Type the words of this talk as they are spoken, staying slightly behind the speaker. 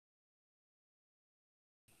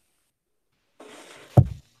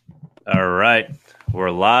All right,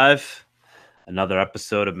 we're live. Another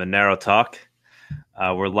episode of Monero Talk.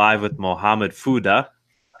 We're live with Mohammed Fouda.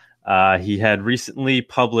 He had recently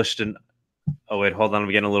published an. Oh wait, hold on. I'm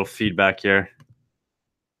getting a little feedback here.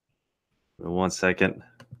 1 second.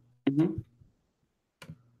 Mm-hmm.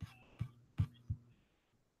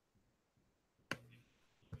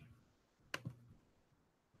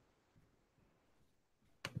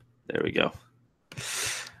 There we go.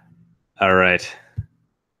 All right.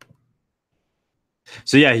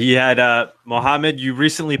 So yeah, he had Mohammed. You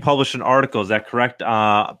recently published an article. Is that correct?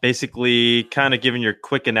 Basically, kind of giving your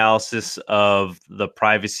quick analysis of the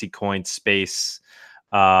privacy coin space,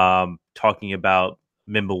 talking about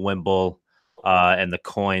Mimblewimble and the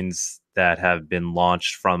coins that have been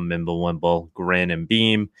launched from Mimblewimble, Grin and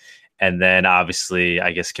Beam, and then obviously,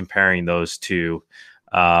 I guess comparing those to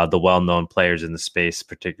the well-known players in the space,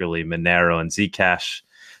 particularly Monero and Zcash.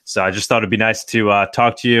 So I just thought it'd be nice to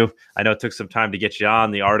talk to you. I know it took some time to get you on.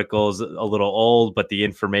 The article's a little old, but the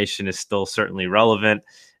information is still certainly relevant.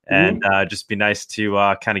 And just be nice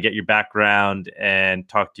to kind of get your background and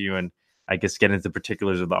talk to you and I guess get into the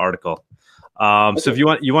particulars of the article. So if you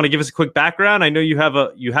want to give us a quick background, I know you have a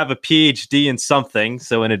PhD in something.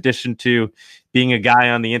 So in addition to being a guy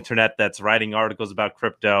on the internet that's writing articles about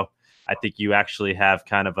crypto, I think you actually have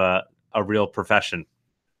kind of a real profession.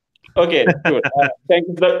 Okay, good.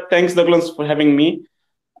 Thanks, Douglas, for having me.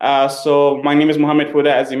 So my name is Mohammed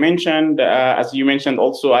Fouda, as you mentioned.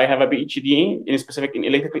 Also, I have a PhD in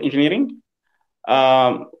electrical engineering.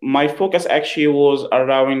 My focus actually was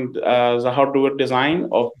around the hardware design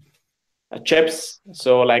of chips.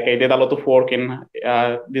 So like I did a lot of work in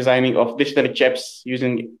designing of digital chips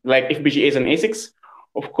using like FPGAs and ASICs.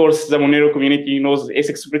 Of course, the Monero community knows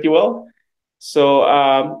ASICs pretty well.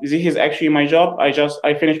 So this is actually my job. I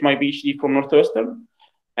finished my PhD from Northwestern,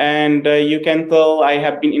 and you can tell I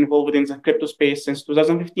have been involved in the crypto space since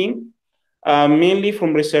 2015, mainly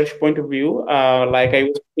from research point of view. Like I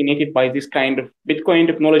was fascinated by this kind of Bitcoin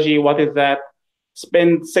technology. What is that?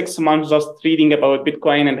 Spent 6 months just reading about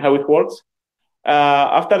Bitcoin and how it works.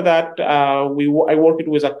 After that, I worked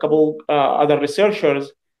with a couple other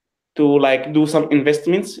researchers to like do some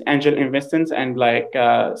investments, angel investments, and like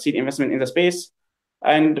seed investment in the space.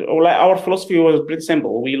 And our philosophy was pretty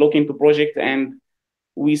simple. We look into project and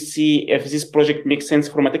we see if this project makes sense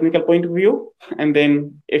from a technical point of view. And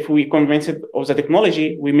then if we convince it of the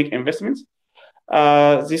technology, we make investments.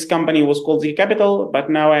 This company was called Z Capital, but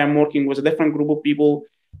now I am working with a different group of people,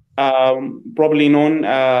 probably known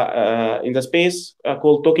in the space,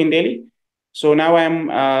 called Token Daily. So now I'm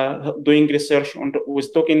doing research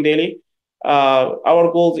with Token Daily.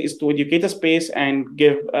 Our goal is to educate the space and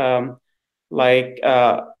give the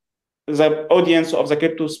audience of the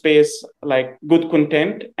crypto space like good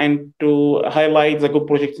content and to highlight the good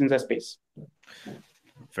projects in the space.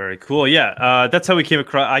 Very cool. Yeah, that's how we came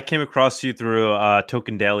across. I came across you through a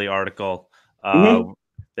Token Daily article that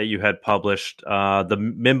you had published. The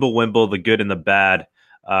Mimblewimble, the good and the bad.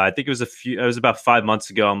 I think it was about 5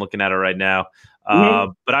 months ago. I'm looking at it right now.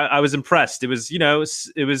 But I was impressed. It was,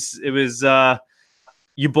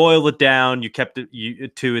 you boiled it down, you kept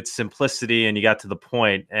it to its simplicity, and you got to the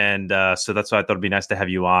point. And so that's why I thought it'd be nice to have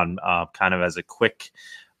you on, kind of as a quick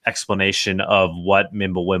explanation of what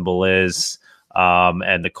Mimblewimble is,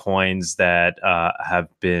 and the coins that have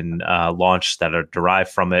been launched that are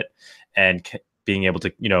derived from it, and being able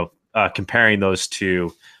to, comparing those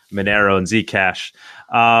to Monero and Zcash.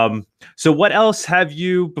 So what else have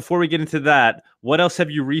you, before we get into that, what else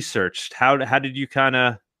have you researched? How did you kind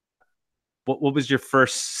of, what was your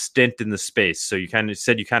first stint in the space? So you kind of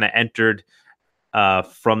said you kind of entered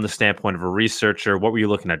from the standpoint of a researcher. What were you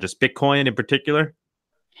looking at? Just Bitcoin in particular?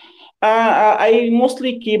 I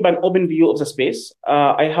mostly keep an open view of the space.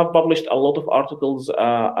 I have published a lot of articles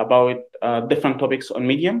about different topics on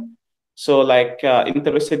Medium. So like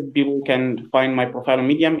interested people can find my profile on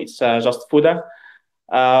Medium. It's just Fouda.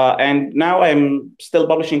 And now I'm still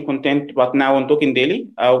publishing content, but now on Token Daily.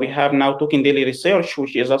 We have now Token Daily Research,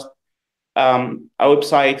 which is just a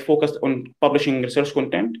website focused on publishing research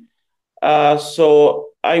content. So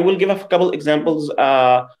I will give a couple examples.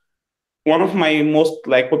 One of my most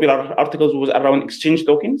like popular articles was around exchange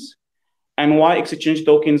tokens and why exchange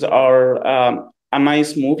tokens are a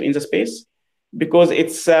nice move in the space, because it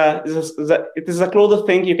is a closer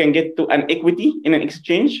thing you can get to an equity in an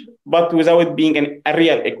exchange, but without it being a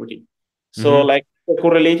real equity. So like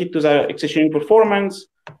correlated to the exchange performance,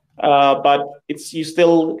 but you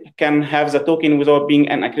still can have the token without being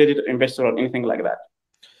an accredited investor or anything like that.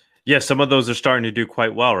 Yeah, some of those are starting to do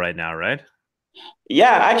quite well right now, right?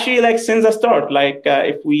 Yeah, actually, like since the start, like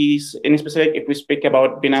if we in specific, if we speak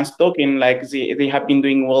about Binance token, like they have been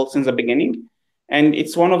doing well since the beginning, and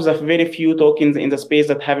it's one of the very few tokens in the space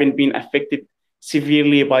that haven't been affected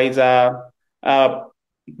severely by the uh,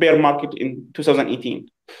 bear market in 2018.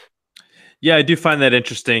 Yeah, I do find that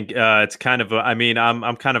interesting. It's kind of, I mean,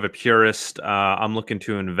 I'm kind of a purist. I'm looking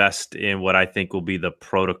to invest in what I think will be the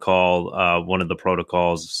protocol, one of the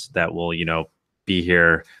protocols that will, be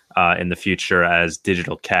here in the future as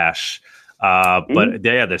digital cash. But Mhm.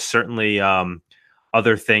 yeah, there's certainly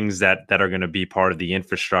other things that are going to be part of the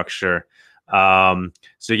infrastructure.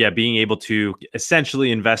 So yeah, being able to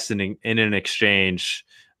essentially invest in an exchange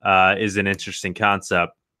is an interesting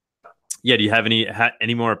concept. Yeah, do you have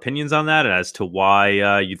any more opinions on that as to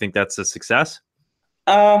why you think that's a success?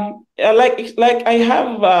 Like I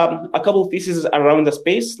have a couple of pieces around the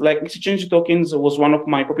space. Like exchange tokens was one of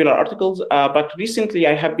my popular articles, but recently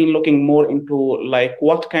I have been looking more into like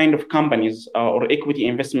what kind of companies or equity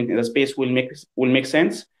investment in the space will make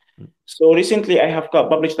sense. So recently I have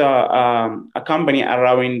published a company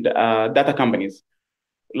around data companies.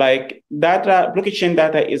 Like data, blockchain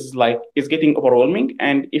data is getting overwhelming,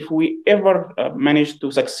 and if we ever manage to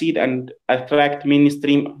succeed and attract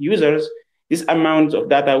mainstream users, this amount of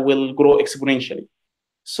data will grow exponentially.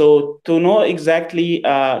 So to know exactly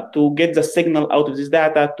to get the signal out of this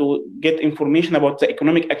data, to get information about the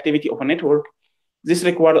economic activity of a network, this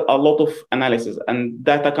requires a lot of analysis, and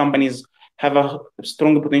data companies have a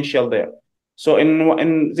strong potential there. So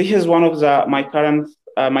in this is one of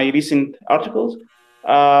my recent articles.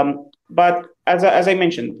 But as I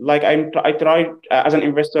mentioned, like I try as an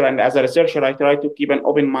investor and as a researcher, I try to keep an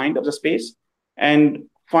open mind of the space and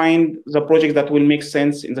find the project that will make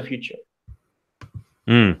sense in the future.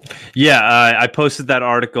 Mm. Yeah, I posted that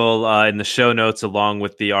article in the show notes along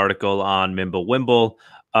with the article on Mimblewimble.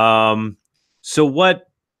 Um, so what?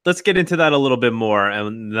 Let's get into that a little bit more,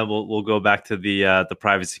 and then we'll go back to the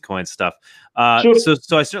privacy coin stuff. Sure.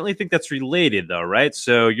 So I certainly think that's related, though, right?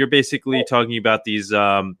 So you're basically talking about these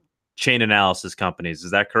chain analysis companies. Is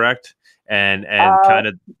that correct? And Uh, kind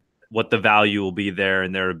of what the value will be there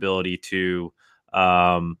and their ability to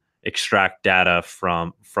extract data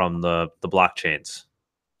from the blockchains.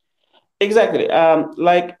 Exactly.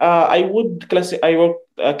 I would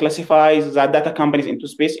classify the data companies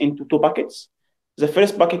into two buckets. The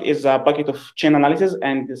first bucket is a bucket of chain analysis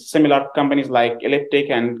and similar companies like Elliptic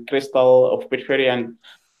and Crystal of Bitfury and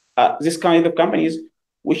this kind of companies,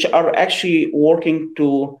 which are actually working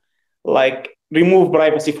to like remove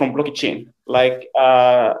privacy from blockchain. Like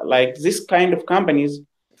this kind of companies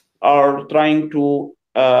are trying to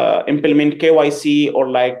implement KYC or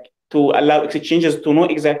like to allow exchanges to know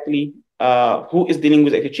exactly who is dealing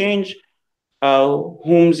with exchange,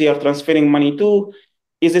 whom they are transferring money to.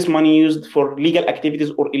 Is this money used for legal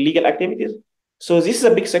activities or illegal activities? So this is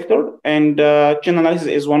a big sector, and chain analysis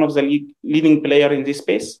is one of the leading player in this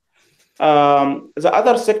space. The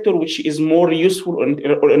other sector, which is more useful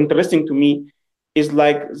or interesting to me, is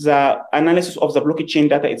like the analysis of the blockchain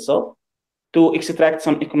data itself to extract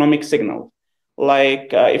some economic signal. Like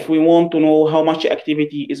if we want to know how much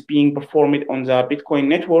activity is being performed on the Bitcoin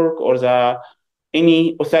network or the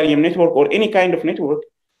any Ethereum network or any kind of network,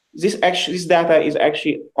 this data is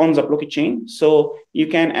actually on the blockchain. So you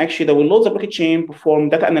can actually download the blockchain, perform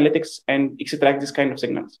data analytics, and extract this kind of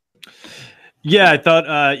signals. Yeah, I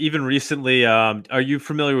thought even recently. Are you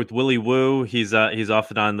familiar with Willy Woo? He's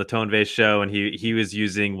often on the Tone Vase show, and he was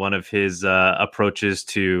using one of his approaches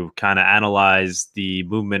to kind of analyze the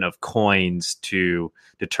movement of coins to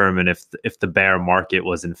determine if the bear market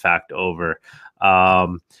was in fact over.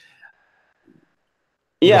 Um,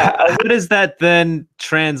 Yeah, how does that then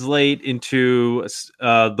translate into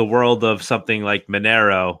the world of something like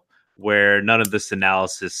Monero, where none of this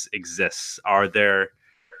analysis exists? Uh,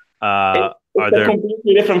 it's are a there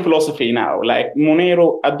completely different philosophy now. Like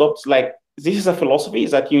Monero adopts like this is a philosophy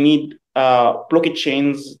that you need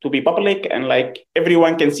blockchains to be public and like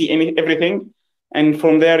everyone can see everything, and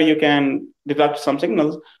from there you can deduct some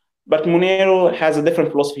signals. But Monero has a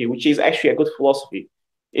different philosophy, which is actually a good philosophy.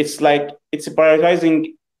 It's like it's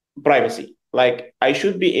prioritizing privacy. Like I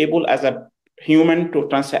should be able as a human to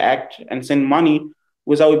transact and send money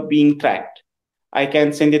without being tracked. I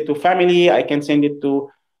can send it to family. I can send it to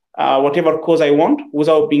whatever cause I want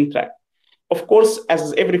without being tracked. Of course,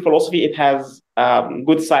 as every philosophy, it has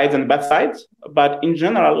good sides and bad sides. But in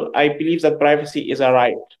general, I believe that privacy is a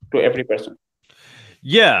right to every person.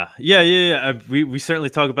 Yeah. We certainly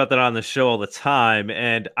talk about that on the show all the time,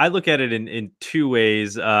 and I look at it in two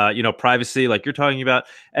ways. Privacy, like you're talking about,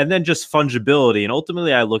 and then just fungibility. And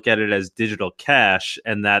ultimately, I look at it as digital cash,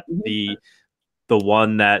 and that Mhm. the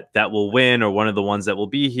one that will win, or one of the ones that will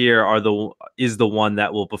be here, is the one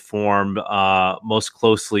that will perform most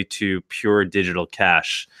closely to pure digital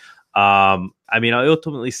cash. I mean, I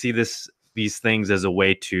ultimately see these things as a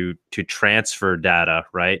way to transfer data,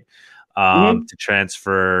 right? Mm-hmm. To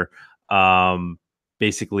transfer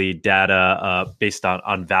basically data based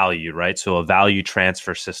on value, right? So a value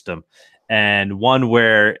transfer system, and one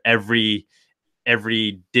where every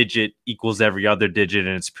digit equals every other digit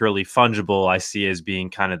and it's purely fungible, I see as being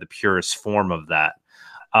kind of the purest form of that.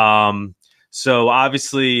 So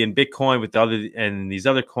obviously in Bitcoin with these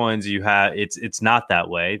other coins, you have it's not that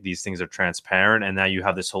way. These things are transparent, and now you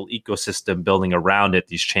have this whole ecosystem building around it,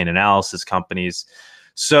 these chain analysis companies.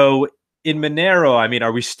 So in Monero, I mean,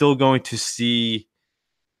 are we still going to see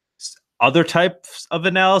other types of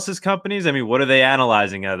analysis companies? I mean, what are they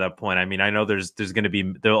analyzing at that point? I mean, I know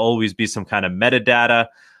there'll always be some kind of metadata.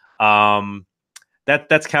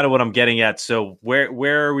 That's kind of what I'm getting at. So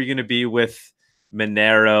where are we going to be with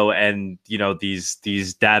Monero and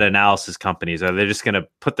these data analysis companies? Are they just going to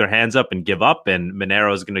put their hands up and give up, and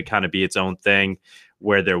Monero is going to kind of be its own thing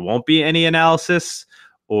where there won't be any analysis,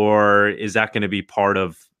 or is that going to be part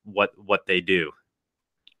of what they do?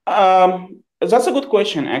 That's a good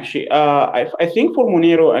question, actually. I think for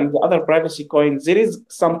Monero and the other privacy coins, there is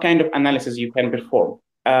some kind of analysis you can perform.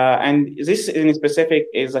 And this in specific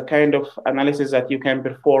is a kind of analysis that you can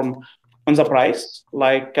perform on the price,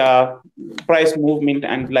 like price movement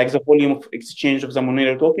and like the volume of exchange of the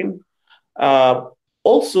Monero token. Uh,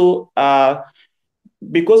 Also,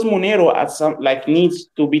 because Monero at some like needs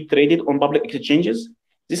to be traded on public exchanges,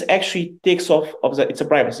 this actually takes off of its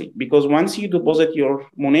privacy, because once you deposit your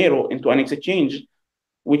Monero into an exchange,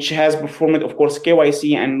 which has performed, of course,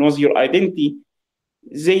 KYC and knows your identity,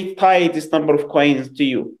 they tie this number of coins to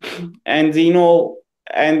you, and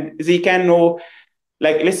they can know,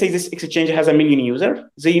 like, let's say this exchange has 1 million users,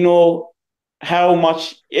 they know how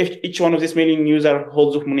much if each one of this 1 million user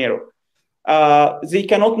holds of Monero. They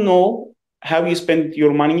cannot know how you spend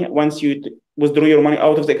your money once you withdraw your money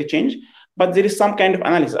out of the exchange, but there is some kind of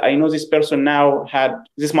analysis. I know this person now had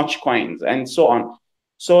this much coins and so on.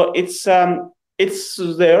 So it's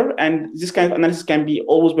there, and this kind of analysis can be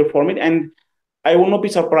always performed. And I will not be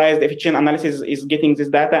surprised if chain analysis is getting this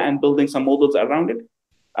data and building some models around it.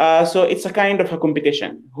 So it's a kind of a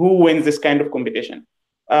competition. Who wins this kind of competition?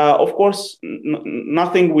 Of course,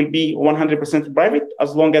 nothing will be 100% private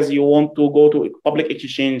as long as you want to go to a public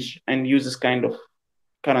exchange and use this kind of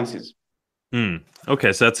currencies.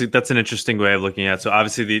 Okay, so that's an interesting way of looking at it. So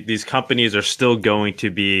obviously these companies are still going to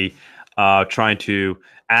be trying to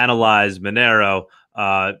analyze Monero,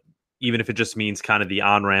 even if it just means kind of the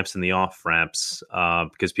on ramps and the off ramps,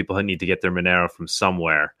 because people need to get their Monero from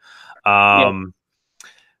somewhere. Yeah.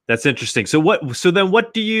 That's interesting. So what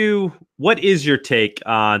is your take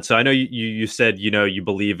on, so I know you said, you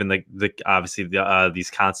believe in the obviously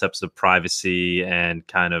these concepts of privacy and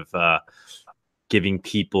kind of giving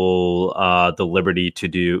people the liberty to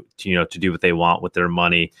do what they want with their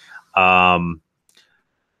money. But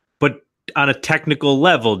on a technical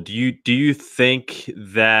level, do you think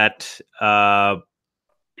that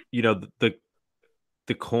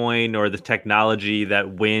the coin or the technology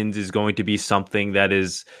that wins is going to be something that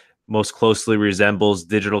is most closely resembles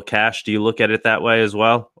digital cash? Do you look at it that way as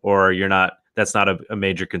well, or that's not a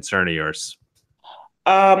major concern of yours?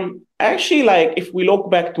 Actually, like, if we look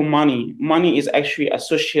back to money is actually a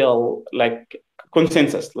social, like,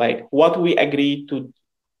 consensus, like what we agree to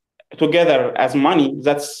together as money,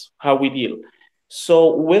 that's how we deal.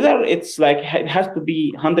 So whether it's like it has to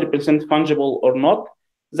be 100% fungible or not,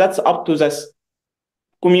 that's up to this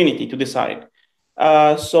community to decide.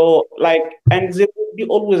 So, like, and there will be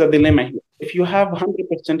always a dilemma here. If you have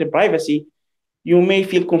 100% privacy, you may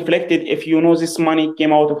feel conflicted if you know this money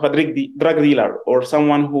came out of a drug dealer or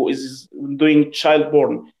someone who is doing child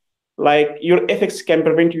porn. Like, your ethics can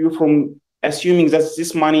prevent you from assuming that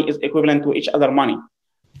this money is equivalent to each other money.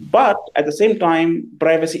 But at the same time,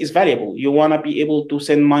 privacy is valuable. You want to be able to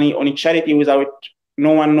send money on a charity without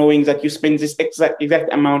no one knowing that you spend this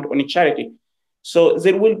exact amount on a charity. So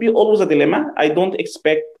there will be always a dilemma. I don't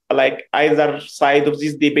expect like either side of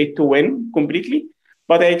this debate to win completely,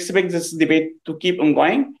 but I expect this debate to keep on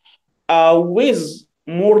going with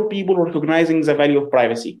more people recognizing the value of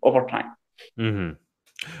privacy over time. Mm-hmm.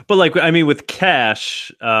 But like, I mean, with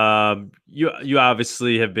cash, you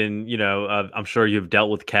obviously have been, I'm sure you've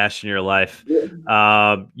dealt with cash in your life.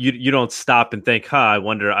 You don't stop and think, I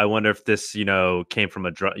wonder if this, came from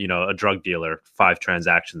a drug dealer 5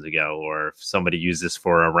 transactions ago, or if somebody used this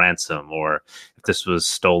for a ransom, or if this was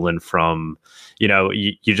stolen from, you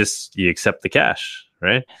accept the cash,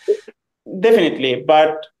 right? Definitely,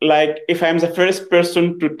 but like if I'm the first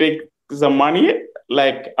person to take the money,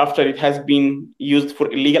 like after it has been used for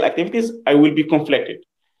illegal activities, I will be conflicted.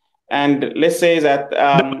 And let's say that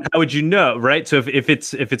No, how would you know, right? So if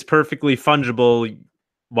it's perfectly fungible,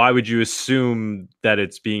 why would you assume that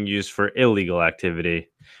it's being used for illegal activity?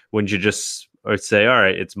 Wouldn't you just or say, all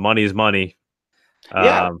right, it's money is money?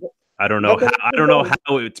 yeah, Um, I don't know that's a how I good don't know point.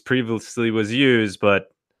 how it previously was used,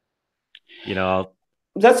 but you know,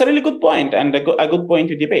 That's a really good point and a good point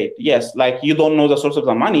to debate. Yes, like you don't know the source of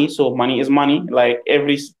the money, so money is money. Like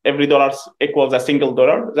every dollar equals a single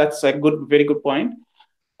dollar. That's a good, very good point.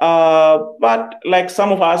 But like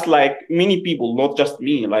some of us, like many people, not just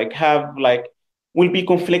me, like have like will be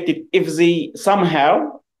conflicted if they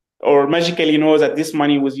somehow or magically know that this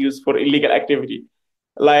money was used for illegal activity.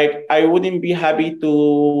 Like I wouldn't be happy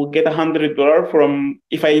to get $100 from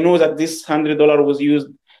if I know that this $100 was used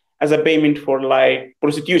as a payment for like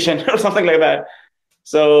prostitution or something like that.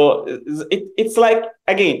 So it's like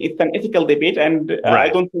again, it's an ethical debate, and I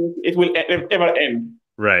right. don't think it will ever end.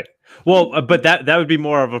 Right. Well, but that would be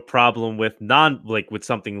more of a problem with with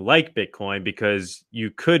something like Bitcoin because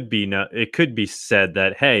you could be no, it could be said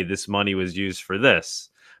that hey, this money was used for this.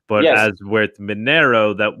 But Yes. as with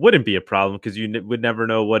Monero, that wouldn't be a problem because you would never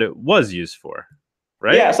know what it was used for,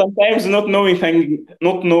 right? Yeah, sometimes not knowing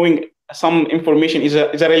some information is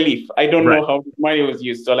a relief. I don't Right. know how money was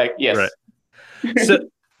used. So like, Right. yes. So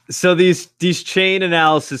so these chain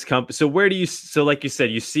analysis companies. So where do you so like you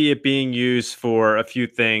said, you see it being used for a few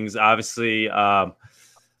things. Obviously,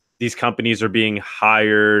 these companies are being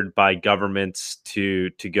hired by governments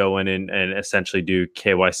to go in and essentially do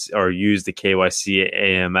KYC or use the KYC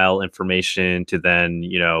AML information to then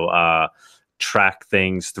track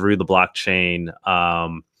things through the blockchain,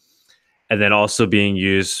 and then also being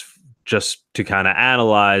used just to kind of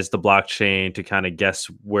analyze the blockchain to kind of guess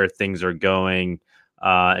where things are going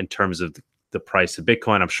in terms of the price of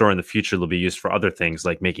Bitcoin. I'm sure in the future they'll be used for other things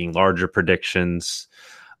like making larger predictions.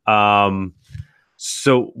 Um,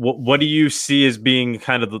 so what do you see as being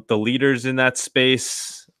kind of the leaders in that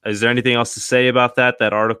space? Is there anything else to say about that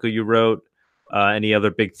article you wrote? Any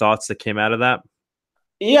other big thoughts that came out of that?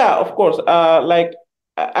 Yeah, of course. Like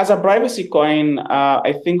as a privacy coin,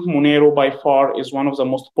 I think Monero by far is one of the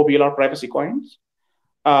most popular privacy coins.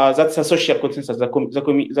 That's a social consensus. The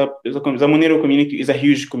Monero community is a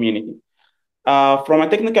huge community. From a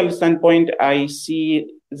technical standpoint, I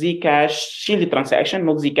see Zcash shield transaction,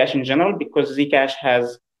 not Zcash in general, because Zcash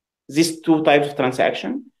has these two types of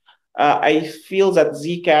transaction. I feel that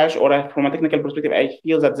Zcash, or from a technical perspective, I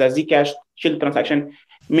feel that the Zcash shield transaction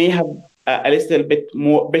may have a little bit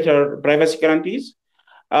more better privacy guarantees.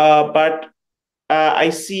 But I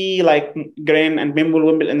see like Grain and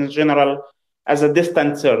Mimblewimble in general as a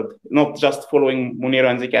distant third, not just following Monero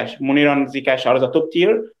and Zcash. Monero and Zcash are the top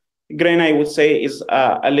tier. Grain, I would say, is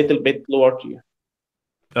a little bit lower tier.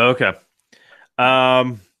 Okay.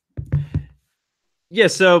 Um, yeah.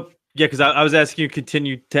 So yeah, because I was asking you,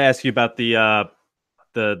 continue to ask you about the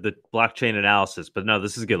blockchain analysis, but no,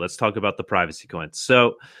 this is good. Let's talk about the privacy coins.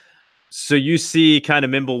 So you see kind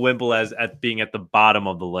of Mimblewimble as at being at the bottom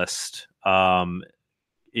of the list,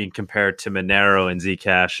 in compared to Monero and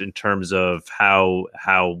Zcash in terms of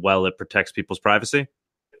how well it protects people's privacy.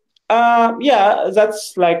 Yeah,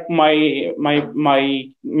 that's like my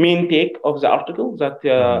main take of the article, that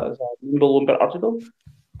Mm-hmm. the Mimblewimble article.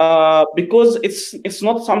 Because it's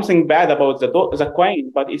not something bad about the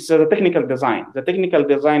coin, but it's the technical design. The technical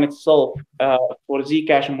design itself for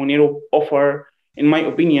Zcash and Monero offer, in my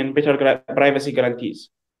opinion, better privacy guarantees.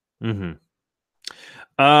 Mm-hmm.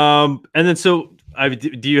 And then so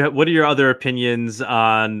do you what are your other opinions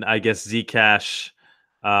on I guess Zcash?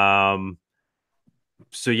 Um,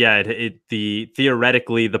 so yeah, the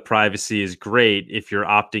theoretically the privacy is great if you're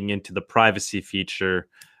opting into the privacy feature,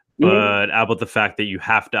 Mhm. but how about the fact that you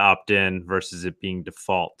have to opt in versus it being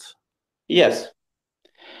default? Yes.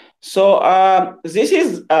 So this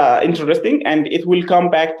is interesting, and it will come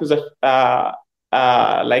back to the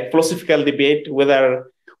like philosophical debate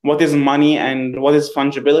whether what is money and what is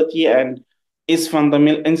fungibility, and is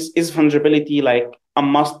fungibility like a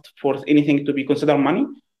must for anything to be considered money.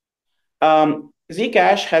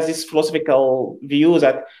 Zcash has this philosophical view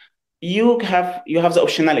that you have the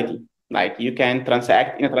optionality. Like you can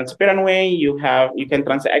transact in a transparent way, you can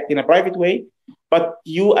transact in a private way, but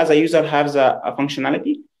you as a user have the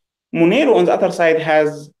functionality. Monero on the other side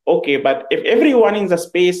has okay, but if everyone in the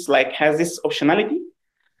space like has this optionality,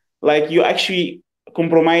 like you actually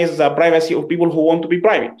compromise the privacy of people who want to be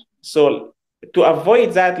private. So to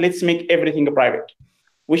avoid that, let's make everything private,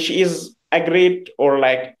 which is a great or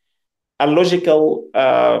like a logical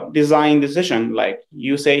design decision. Like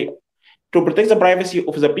you say, to protect the privacy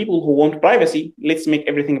of the people who want privacy, let's make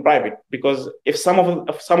everything private. Because if some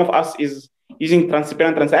of us is using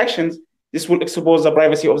transparent transactions, this will expose the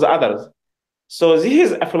privacy of the others. So this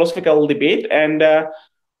is a philosophical debate, and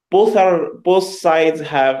both sides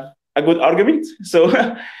have a good argument.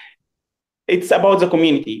 So it's about the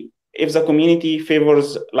community. If the community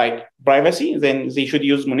favors like privacy, then they should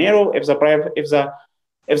use Monero.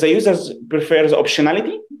 If the users prefer the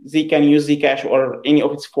optionality, they can use Zcash or any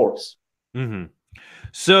of its forks. Mm-hmm.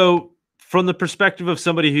 So from the perspective of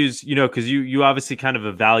somebody who's, because you obviously kind of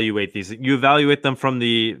evaluate these, you evaluate them from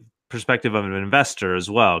the perspective of an investor as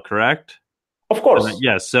well, correct? Of course.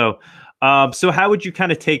 Yes. So how would you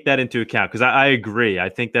kind of take that into account? Because I agree. I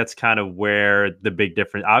think that's kind of where the big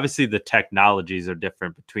difference, obviously the technologies are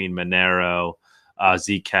different between Monero,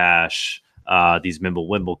 Zcash, these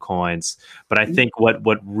Mimblewimble coins. But I think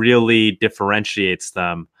what really differentiates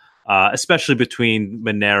them, especially between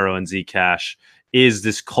Monero and Zcash, is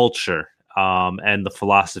this culture and the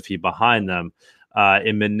philosophy behind them.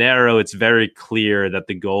 In Monero, it's very clear that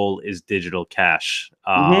the goal is digital cash.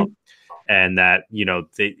 And that,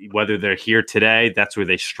 whether they're here today, that's where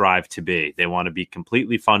they strive to be. They want to be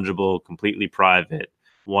completely fungible, completely private.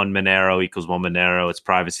 One Monero equals one Monero. It's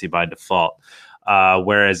privacy by default.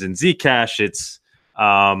 Whereas in Zcash, it's,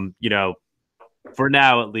 for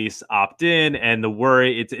now at least, opt in. And the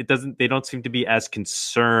worry, they don't seem to be as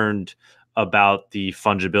concerned about the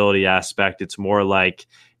fungibility aspect. It's more like,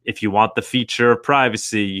 if you want the feature of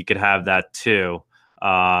privacy, you could have that too.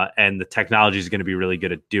 And the technology is going to be really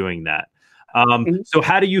good at doing that. So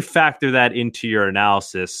how do you factor that into your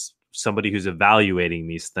analysis? Somebody who's evaluating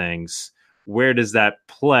these things, where does that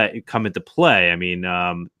come into play? I mean,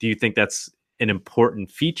 do you think that's an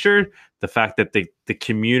important feature? The fact that the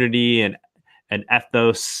community and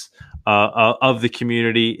ethos of the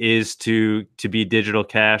community is to be digital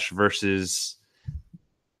cash versus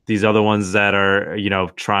these other ones that are,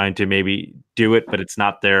 trying to maybe do it, but it's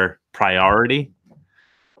not their priority.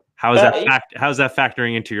 How is how's that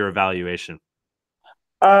factoring into your evaluation?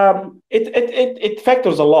 It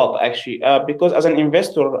factors a lot actually, because as an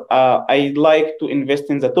investor, I like to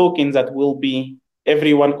invest in the tokens that will be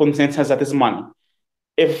everyone consensus that is money.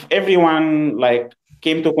 If everyone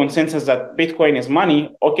came to consensus that Bitcoin is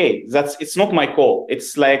money, okay, it's not my call.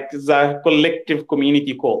 It's like the collective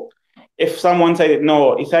community call. If someone said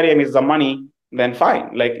no, Ethereum is the money, then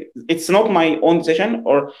fine. It's not my own decision,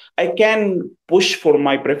 or I can push for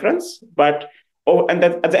my preference, but at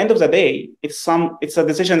the end of the day, it's a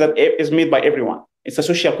decision that is made by everyone. It's a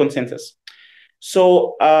social consensus.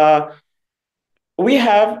 So we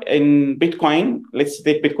have in Bitcoin, let's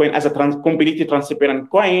take Bitcoin as a completely transparent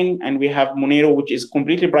coin, and we have Monero, which is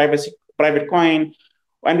completely private coin,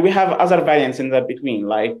 and we have other variants in the between,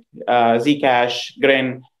 like Zcash,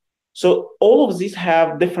 Grin. So all of these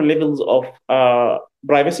have different levels of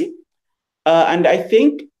privacy, and I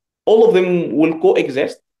think all of them will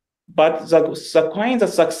coexist. But the coins that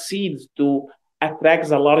succeed to attract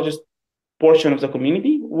the largest portion of the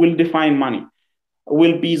community will define money,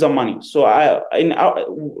 will be the money. So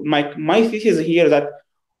my thesis here that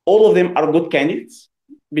all of them are good candidates.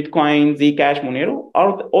 Bitcoin, Zcash, Monero,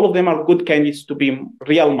 all of them are good candidates to be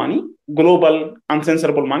real money, global,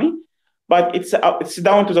 uncensorable money. But it's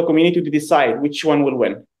down to the community to decide which one will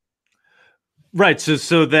win. Right.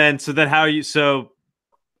 So then how are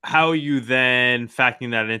you then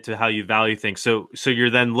factoring that into how you value things? So you're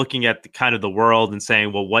then looking at kind of the world and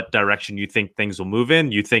saying, well, what direction you think things will move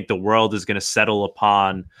in? You think the world is going to settle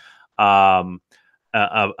upon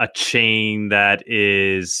a chain that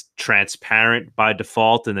is transparent by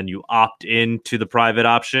default, and then you opt into the private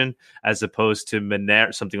option, as opposed to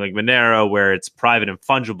something like Monero, where it's private and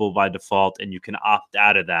fungible by default, and you can opt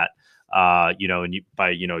out of that. By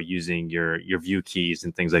using your view keys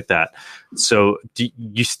and things like that. So, do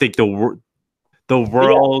you think the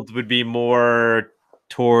world would be more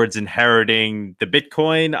towards inheriting the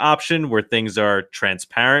Bitcoin option, where things are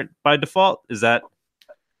transparent by default? Is that,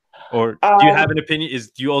 or do you have an opinion?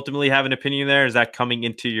 Do you ultimately have an opinion there? Is that coming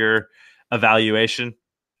into your evaluation?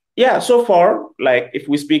 Yeah, so far, if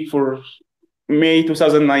we speak for May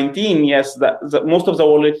 2019, yes, most of the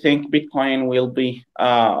world think Bitcoin will be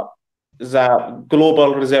the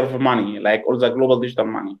global reserve money, or the global digital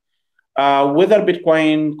money. Whether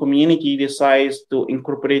Bitcoin community decides to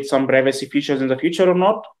incorporate some privacy features in the future or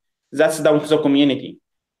not, that's down to the community.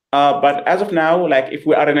 But as of now, if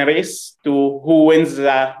we are in a race to who wins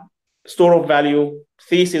the store of value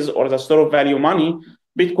thesis or the store of value money,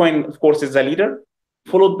 Bitcoin, of course, is the leader,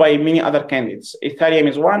 followed by many other candidates. Ethereum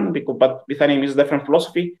is one, but Ethereum is a different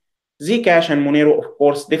philosophy. Zcash and Monero, of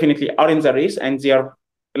course, definitely are in the race, and they are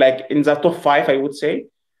like in the top five, I would say.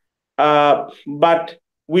 But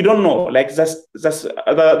we don't know. Like that's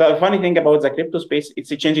the funny thing about the crypto space. It's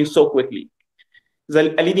changing so quickly.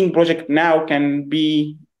 A leading project now can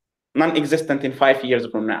be non-existent in 5 years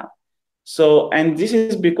from now. So, and this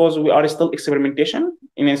is because we are still experimentation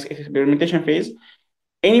in an experimentation phase.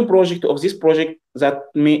 Any project of this project that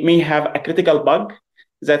may have a critical bug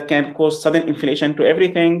that can cause sudden inflation to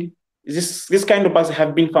everything. This kind of bugs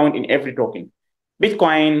have been found in every token.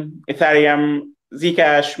 Bitcoin, Ethereum,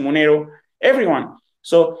 Zcash, Monero, everyone.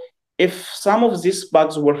 So if some of these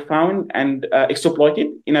bugs were found and exploited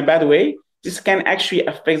in a bad way, this can actually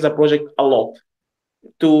affect the project a lot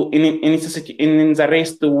to in the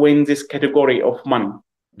race to win this category of money.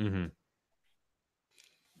 Mm-hmm.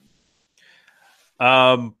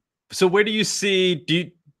 So where do you see,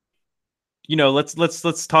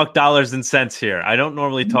 let's talk dollars and cents here. I don't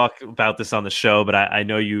normally talk about this on the show, but I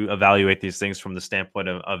know you evaluate these things from the standpoint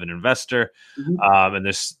of an investor. Mm-hmm. And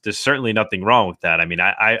there's certainly nothing wrong with that. I mean,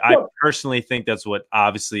 I personally think that's what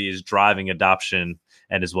obviously is driving adoption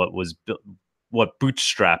and is what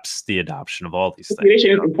bootstraps the adoption of all these things.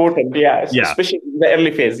 Speculation is important, yeah, especially in the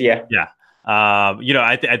early phase, yeah. I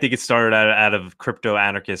think it started out of crypto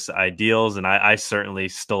anarchist ideals, and I certainly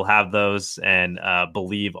still have those, and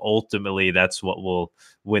believe ultimately that's what will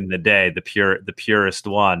win the day, the purest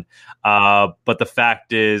one. But the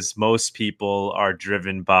fact is, most people are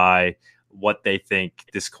driven by what they think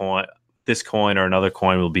this coin or another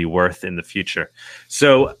coin will be worth in the future.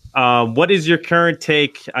 So what is your current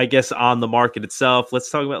take, I guess, on the market itself? Let's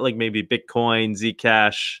talk about like maybe Bitcoin,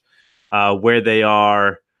 Zcash, where they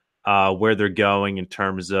are, where they're going in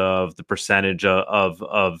terms of the percentage of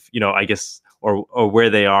I guess, or where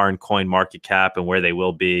they are in coin market cap and where they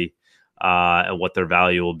will be, and what their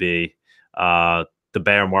value will be. The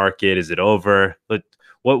bear market, is it over? But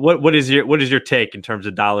what is your take in terms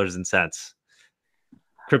of dollars and cents?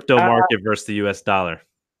 Crypto market versus the US dollar.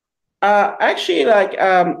 Actually,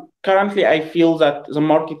 currently, I feel that the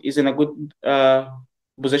market is in a good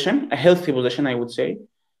position, a healthy position, I would say.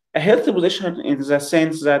 A healthy position in the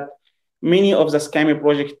sense that many of the scammy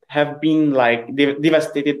projects have been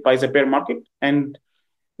devastated by the bear market, and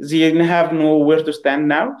they have nowhere to stand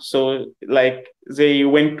now. So they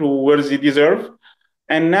went to where they deserve,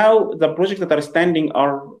 and now the projects that are standing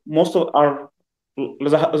are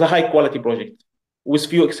the high quality projects, with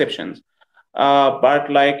few exceptions. But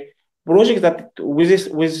projects that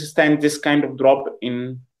withstand this kind of drop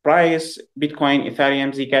in price, Bitcoin,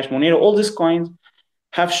 Ethereum, Zcash, Monero, all these coins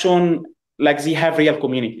have shown they have real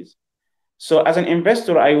communities. So as an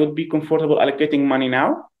investor, I would be comfortable allocating money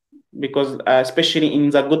now because especially in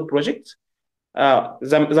the good projects,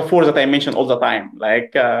 the four that I mentioned all the time.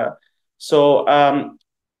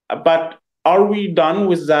 But are we done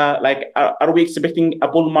with are we expecting a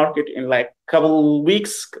bull market in couple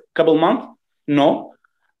weeks, couple months? No.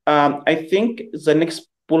 I think the next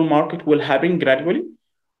bull market will happen gradually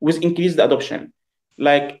with increased adoption.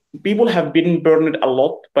 People have been burned a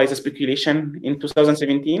lot by the speculation in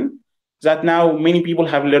 2017 that now many people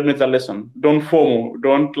have learned the lesson. Don't FOMO,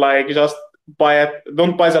 don't just buy it,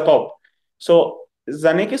 don't buy the top. So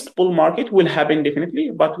the next bull market will happen definitely,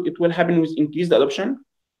 but it will happen with increased adoption,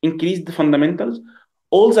 increased fundamentals.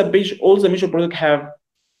 All the major products have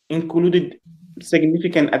included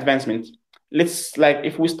significant advancements. Let's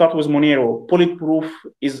if we start with Monero, bulletproof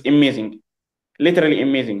is amazing, literally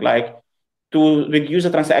amazing. To reduce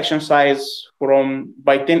the transaction size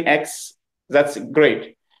by 10x, that's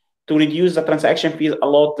great. To reduce the transaction fees a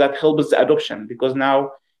lot, that helps the adoption because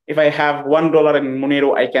now if I have $1 in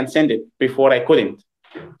Monero, I can send it. Before I couldn't.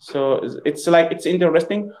 So it's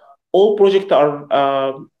interesting. All projects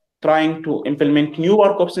are trying to implement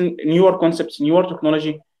newer concepts, newer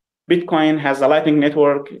technology. Bitcoin has a Lightning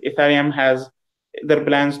Network. Ethereum has their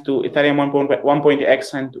plans to Ethereum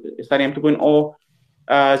 1.x and Ethereum 2.0.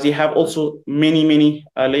 They have also many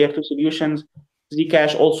layer 2 solutions.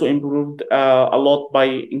 Zcash also improved a lot by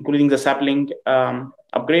including the sapling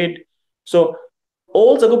upgrade. So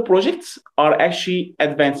all the good projects are actually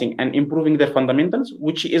advancing and improving their fundamentals,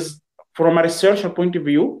 which is from a researcher point of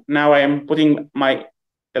view. Now I am putting my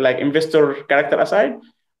investor character aside.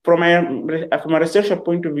 From a researcher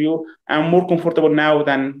point of view, I'm more comfortable now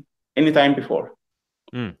than any time before.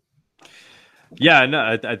 Yeah,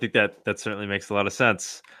 no, I think that certainly makes a lot of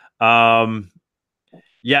sense.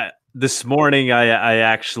 This morning I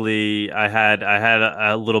had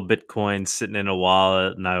a little Bitcoin sitting in a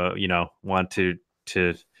wallet, and I want to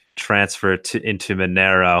transfer it into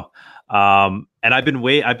Monero. And I've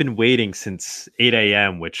been waiting since 8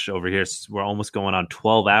 a.m., which over here we're almost going on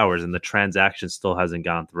 12 hours, and the transaction still hasn't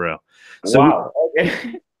gone through. So Wow.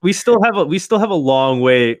 Okay. we still have a long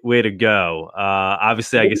way to go.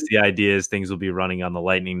 Obviously, I guess the idea is things will be running on the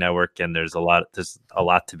Lightning Network, and there's a lot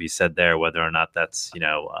to be said there, whether or not that's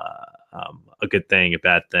a good thing, a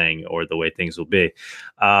bad thing, or the way things will be.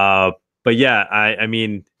 But yeah, I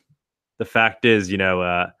mean, the fact is,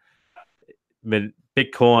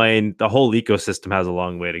 Bitcoin, the whole ecosystem has a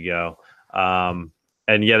long way to go.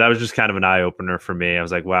 And yeah, that was just kind of an eye opener for me. I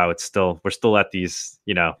was like, wow, we're still at these,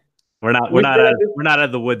 we're not out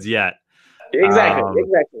of the woods yet. Exactly.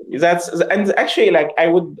 And actually, like, I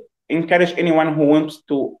would encourage anyone who wants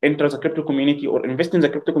to enter the crypto community or invest in the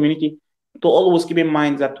crypto community to always keep in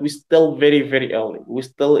mind that we're still very, very early. We're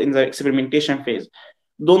still in the experimentation phase.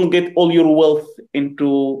 Don't get all your wealth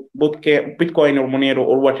into Bitcoin or Monero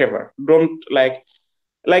or whatever. Don't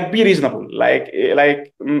be reasonable. Like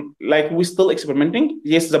we're still experimenting.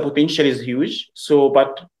 Yes, the potential is huge. So,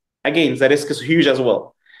 but again, the risk is huge as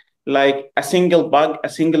well. Like a single bug, a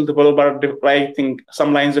single developer writing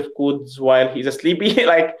some lines of codes while he's asleep,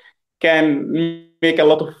 like, can make a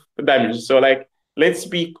lot of damage. So, like, let's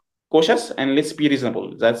be cautious and let's be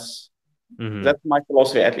reasonable. That's my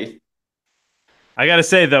philosophy, at least. I gotta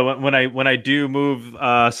say though, when I do move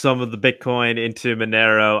some of the Bitcoin into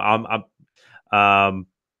Monero,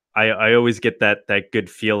 I always get that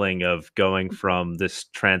good feeling of going from this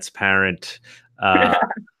transparent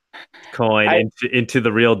coin into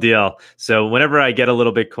the real deal. So whenever I get a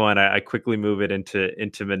little Bitcoin, I quickly move it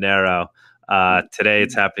into Monero. Today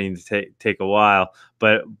it's happening to take a while,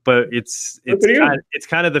 but it's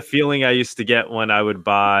kind of the feeling I used to get when I would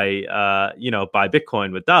buy buy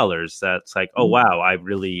Bitcoin with dollars. That's like, oh wow, I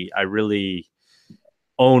really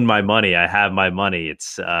own my money. I have my money.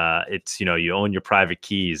 It's you own your private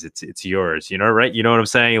keys. It's yours. Right? You know what I'm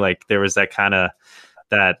saying? Like there was that kind of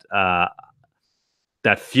that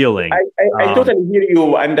feeling. I totally hear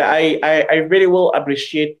you, and I very well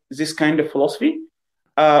appreciate this kind of philosophy.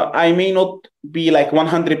 I may not be like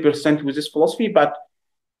 100% with this philosophy, but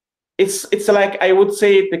it's like, I would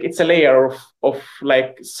say it's a layer of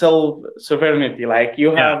like self sovereignty. Like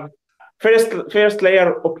you have first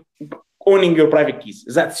layer of owning your private keys.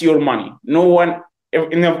 That's your money. No one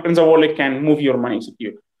in the world can move your money except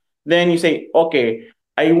you. Then you say, okay,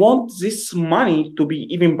 I want this money to be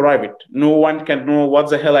even private. No one can know what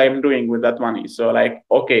the hell I'm doing with that money. So, like,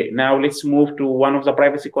 okay, now let's move to one of the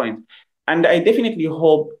privacy coins. And I definitely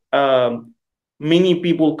hope many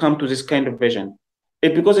people come to this kind of vision,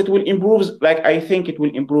 because it will improve. Like, I think it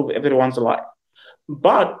will improve everyone's life.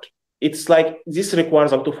 But it's like this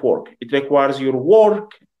requires a lot of work. It requires your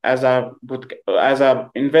work as a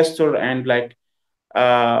investor, and like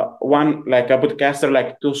one like a podcaster,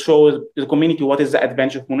 like to show the community what is the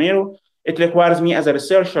advantage of Monero. It requires me as a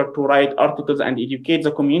researcher to write articles and educate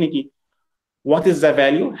the community what is the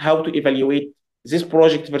value, how to evaluate this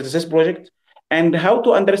project versus this project, and how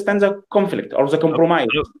to understand the conflict or the compromise.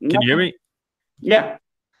 Can you hear me? Yeah.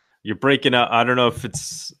 You're breaking up. I don't know if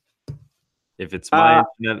it's my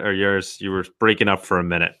internet or yours. You were breaking up for a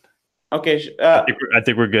minute. Okay. I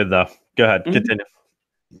think we're good though. Go ahead. Continue.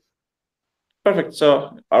 Perfect.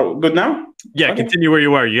 So are we good now? Yeah, okay. Continue where you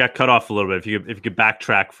were. You got cut off a little bit. If you could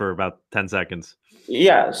backtrack for about 10 seconds.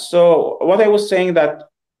 Yeah. So what I was saying, that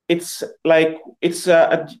it's like it's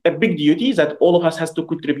a big duty that all of us has to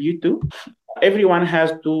contribute to. Everyone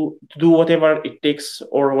has to do whatever it takes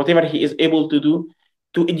or whatever he is able to do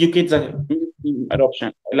to educate the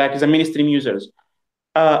adoption, like the mainstream users.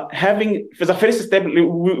 Having for the first step,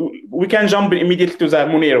 we can jump immediately to the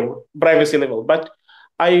Monero privacy level, but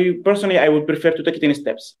I would prefer to take it in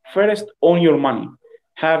steps. First, own your money,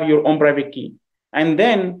 have your own private key, and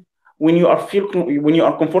then when you are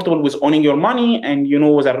comfortable with owning your money, and you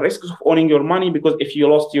know the risks of owning your money, because if you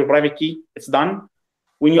lost your private key, it's done.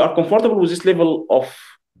 When you are comfortable with this level of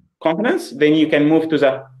confidence, then you can move to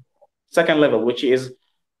the second level, which is,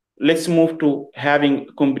 let's move to having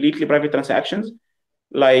completely private transactions.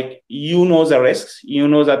 Like, you know the risks, you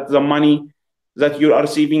know that the money that you are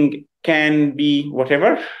receiving can be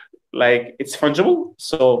whatever, like it's fungible.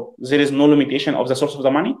 So there is no limitation of the source of the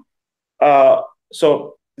money.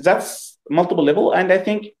 So that's multiple level, and I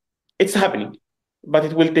think it's happening, but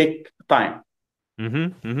it will take time.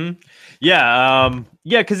 Yeah,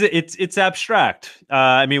 because it's abstract.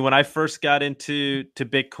 I mean, when I first got into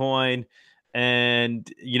Bitcoin, and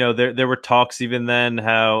there were talks even then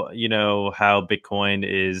how Bitcoin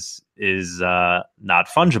is not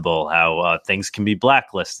fungible, how things can be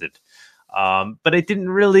blacklisted, but it didn't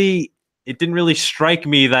really it didn't really strike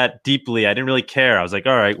me that deeply. I didn't really care. I was like,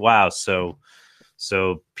 all right, wow, so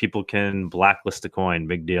people can blacklist a coin,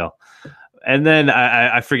 big deal. And then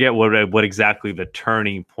I forget what exactly the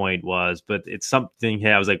turning point was, but it's something.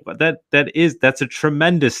 Hey, I was like, that's a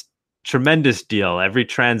tremendous deal. Every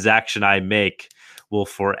transaction I make will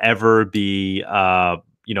forever be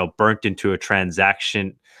burnt into a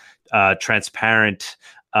transaction, transparent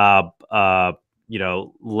layer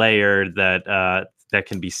that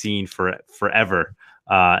can be seen forever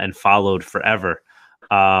and followed forever.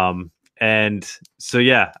 And so,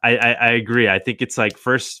 yeah, I agree. I think it's like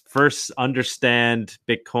first understand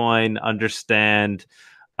Bitcoin, understand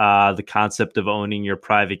the concept of owning your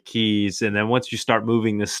private keys. And then once you start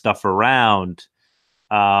moving this stuff around,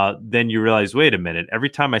 then you realize, wait a minute, every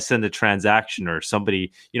time I send a transaction or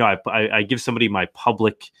somebody, I give somebody my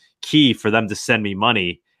public key for them to send me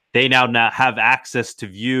money, they now have access to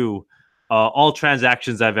view all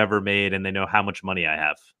transactions I've ever made, and they know how much money I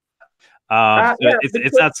have.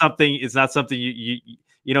 It's not something you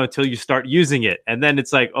until you start using it, and then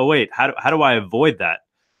it's like, oh wait, how do I avoid that?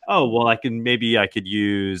 Oh well, I could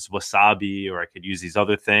use Wasabi, or I could use these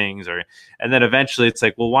other things, and then eventually it's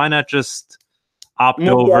like, well, why not just opt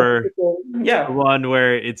over the one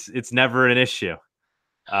where it's never an issue?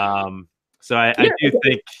 So I do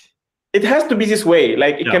think it has to be this way.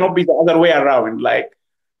 Like it cannot be the other way around. Like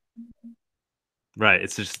right,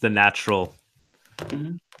 it's just the natural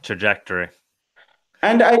trajectory.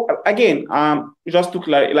 And just to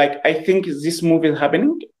clarify, like I think this move is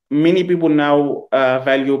happening. Many people now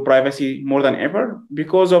value privacy more than ever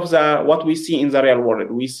because of what we see in the real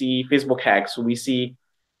world. We see Facebook hacks, we see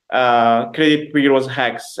credit bureaus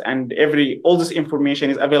hacks, and all this information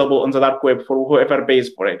is available on the dark web for whoever pays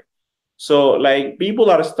for it. So like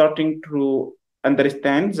people are starting to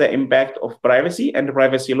understand the impact of privacy and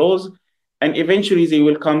privacy laws, and eventually they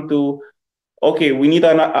will come to, okay, we need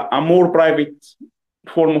a more private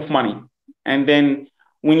form of money. And then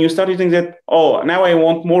when you start using that, oh, now I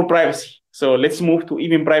want more privacy. So let's move to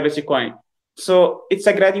even privacy coin. So it's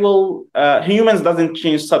a gradual, humans doesn't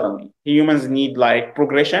change suddenly. Humans need like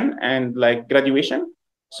progression and like graduation.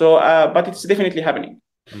 So, but it's definitely happening.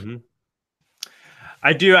 Mm-hmm.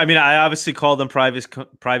 I do. I mean, I obviously call them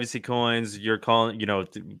privacy coins. You're calling,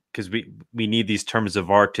 because we need these terms of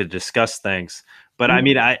art to discuss things. But I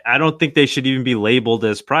mean, I don't think they should even be labeled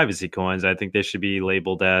as privacy coins. I think they should be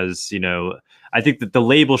labeled as, I think that the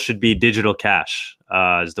label should be digital cash,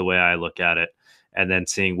 is the way I look at it, and then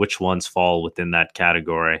seeing which ones fall within that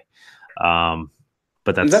category.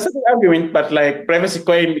 But that's a good argument. But like privacy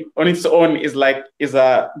coin on its own is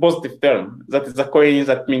a positive term. That is a coin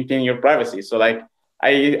that maintain your privacy. So like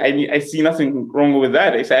I see nothing wrong with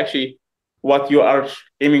that. It's actually what you are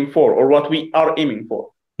aiming for, or what we are aiming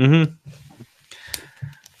for. Mm-hmm.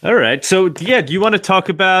 All right. So yeah, do you want to talk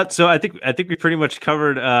about? So I think we pretty much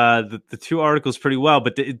covered the two articles pretty well.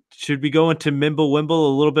 But should we go into Mimblewimble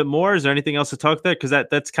a little bit more? Is there anything else to talk there? Because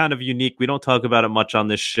that's kind of unique. We don't talk about it much on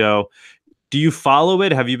this show. Do you follow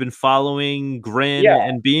it? Have you been following Grin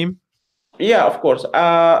and Beam? Yeah, of course.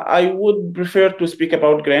 I would prefer to speak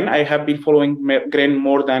about Grin. I have been following Grin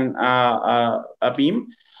more than Beam,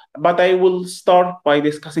 but I will start by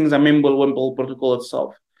discussing the Mimblewimble protocol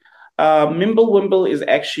itself.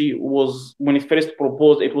 Mimblewimble was when it first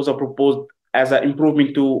proposed, it was proposed as an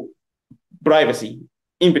improvement to privacy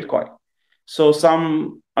in Bitcoin. So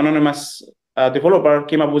some anonymous developer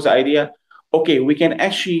came up with the idea, okay, we can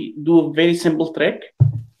actually do a very simple trick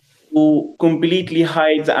to completely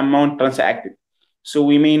hide the amount transacted. So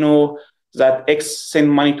we may know that X sent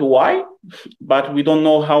money to Y, but we don't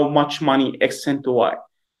know how much money X sent to Y.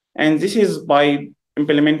 And this is by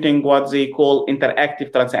implementing what they call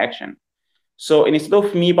interactive transaction. So instead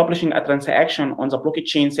of me publishing a transaction on the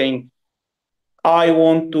blockchain saying, I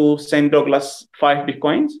want to send Douglas 5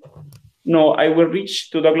 Bitcoins, no, I will reach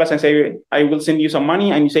to Douglas and say, I will send you some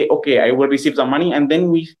money. And you say, okay, I will receive some money. And then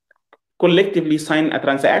we collectively sign a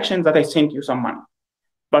transaction that I sent you some money.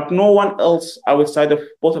 But no one else outside of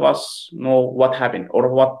both of us know what happened or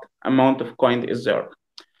what amount of coin is there.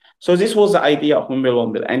 So this was the idea of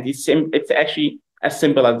Mimblewimble, and it's actually as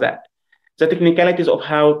simple as that. The technicalities of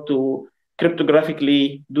how to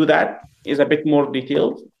cryptographically do that is a bit more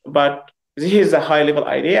detailed, but this is a high-level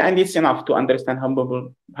idea, and it's enough to understand how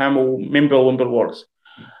Mimblewimble works.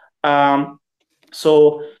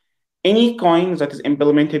 So any coin that is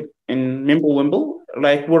implemented in Mimblewimble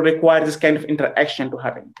will require this kind of interaction to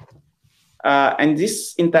happen. And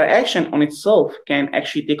this interaction on itself can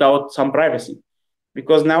actually take out some privacy.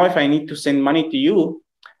 Because now if I need to send money to you,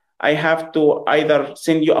 I have to either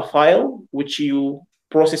send you a file, which you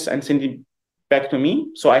process and send it back to me.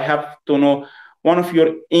 So I have to know one of your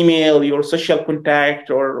email, your social contact,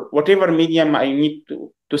 or whatever medium I need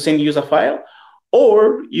to send you the file.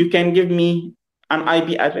 Or you can give me an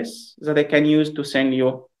IP address that I can use to send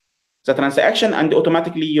you the transaction, and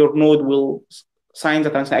automatically your node will sign the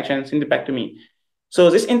transaction and send it back to me. So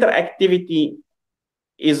this interactivity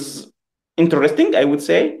is interesting, I would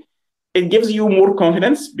say. It gives you more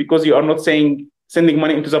confidence because you are not sending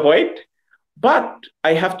money into the void, but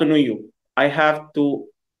I have to know you. I have to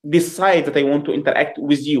decide that I want to interact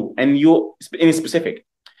with you and you in specific.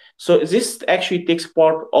 So this actually takes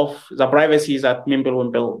part of the privacy that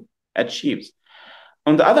Mimblewimble achieves.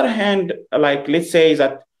 On the other hand, like let's say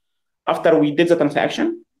that after we did the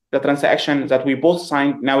transaction that we both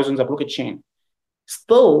signed now is on the blockchain.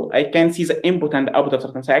 Still, I can see the input and output of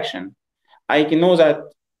the transaction. I can know that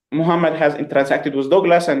Muhammad has transacted with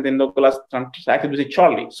Douglas and then Douglas transacted with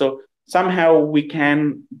Charlie. So somehow we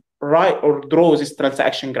can write or draw this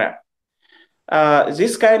transaction graph.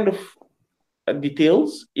 This kind of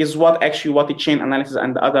details is what the chain analysis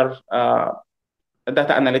and other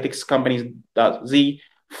data analytics companies does. They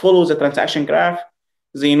follow the transaction graph.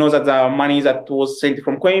 They know that the money that was sent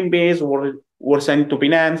from Coinbase were sent to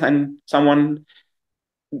Binance and someone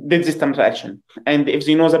did this transaction. And if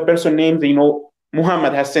they know the person name, they know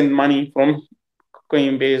Muhammad has sent money from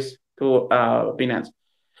Coinbase to Binance.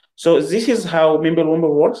 So this is how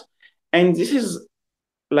Mimblewimble works. And this is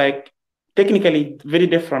like technically very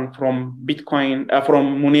different from Bitcoin,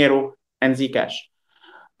 from Monero and Zcash.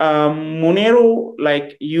 Monero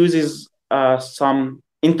like uses some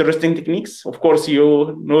interesting techniques. Of course,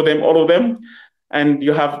 you know them, all of them, and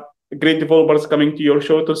you have great developers coming to your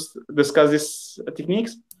show to discuss these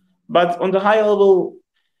techniques. But on the high level,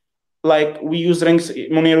 like we use rings,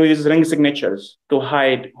 Monero uses ring signatures to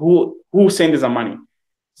hide who sends the money.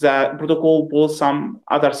 The protocol pulls some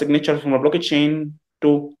other signatures from a blockchain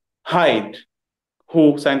to hide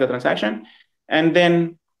who signed the transaction, and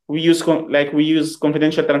then we use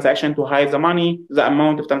confidential transaction to hide the money, the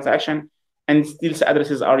amount of transaction, and still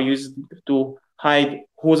addresses are used to hide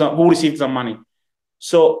who received the money.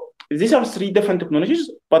 So these are three different technologies,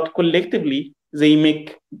 but collectively they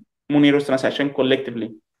make Monero's transaction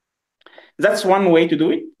collectively. That's one way to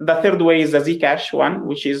do it. The third way is the Zcash one,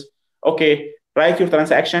 which is okay, write your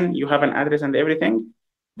transaction, you have an address and everything,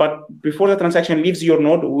 but before the transaction leaves your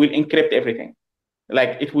node, we'll encrypt everything.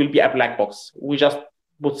 Like it will be a black box. We just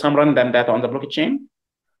put some random data on the blockchain,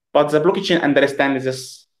 but the blockchain understands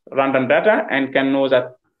this random data and can know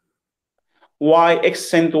that Y X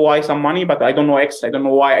sent Y some money, but I don't know X, I don't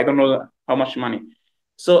know Y, I don't know how much money.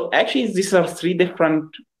 So actually, these are three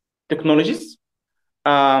different technologies,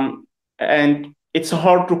 and it's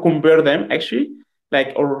hard to compare them actually,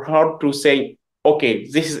 like or hard to say, okay,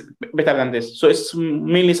 this is better than this. So it's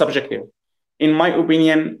mainly subjective. In my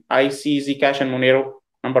opinion, I see Zcash and Monero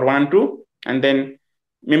number 1 and 2, and then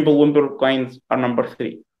Mimblewimble coins are number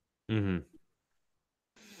 3. Mm-hmm.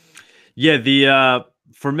 Yeah,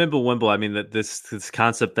 for Mimblewimble, I mean that this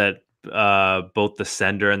concept that both the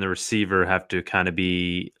sender and the receiver have to kind of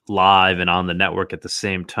be live and on the network at the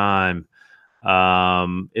same time.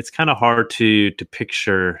 It's kind of hard to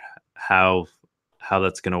picture how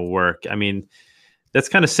that's going to work. I mean, that's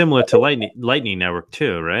kind of similar to Lightning Network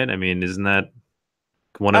too, right? I mean, isn't that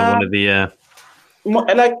one of the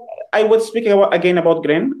like I would speak again about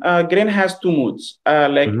Gren. Gren has 2 modes.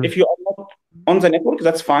 If you are not on the network,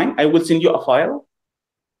 that's fine. I will send you a file.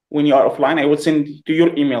 When you are offline, I will send to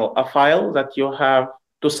your email a file that you have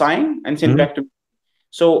to sign and send back to me.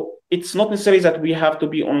 So it's not necessary that we have to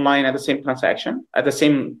be online at the same transaction at the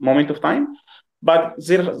same moment of time, but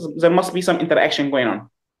there must be some interaction going on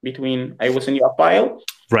between. I will send you a file,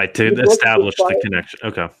 right, to establish the connection.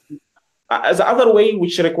 Okay. The other way,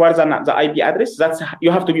 which requires the IP address, that's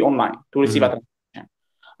you have to be online to receive a transaction.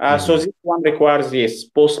 So this one requires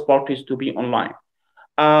both parties to be online.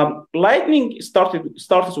 Lightning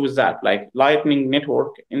starts with that, like Lightning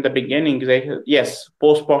Network in the beginning.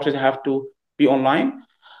 Both parties have to be online,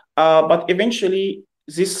 but eventually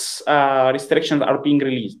these restrictions are being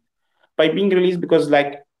released. By being released, because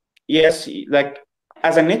as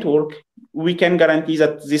a network, we can guarantee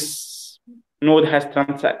that this node has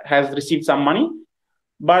received some money,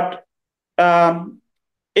 but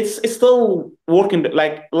it's still working.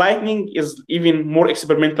 Like Lightning is even more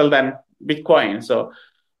experimental than Bitcoin. So,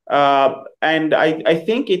 and I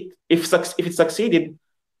think if it succeeded,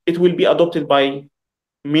 it will be adopted by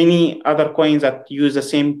many other coins that use the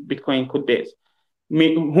same Bitcoin code base.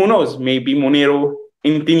 Who knows? Maybe Monero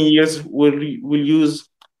in 10 years will use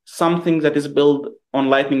something that is built on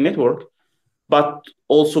Lightning Network, but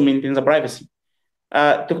also maintains the privacy.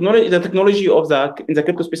 The technology of the in the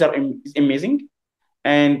crypto space is amazing,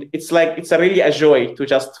 and it's a really a joy to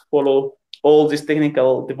just follow all this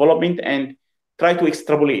technical development and try to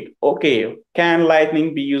extrapolate. Okay, can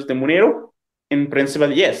Lightning be used in Monero? In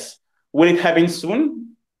principle, yes. Will it happen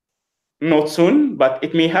soon? Not soon, but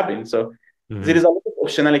it may happen. So there is a lot of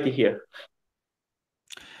optionality here.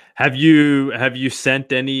 Have you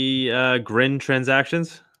sent any Grin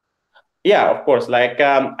transactions? Yeah, of course. Like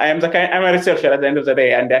I'm a researcher at the end of the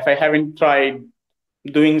day, and if I haven't tried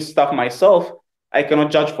doing stuff myself, I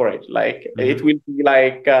cannot judge for it. Like it will be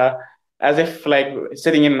like as if like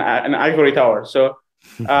sitting in an ivory tower. So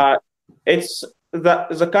it's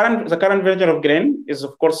the current version of Grin is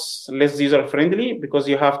of course less user friendly because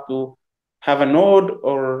you have to have a node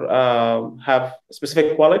or have a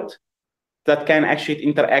specific wallet that can actually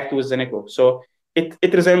interact with the network. So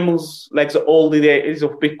it resembles like the old days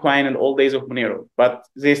of Bitcoin and old days of Monero, but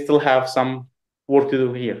they still have some work to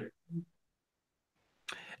do here.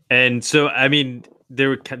 And so, I mean,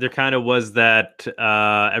 there kind of was that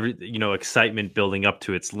excitement building up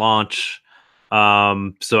to its launch.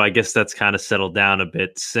 So I guess that's kind of settled down a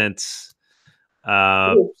bit since.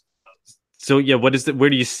 So yeah, where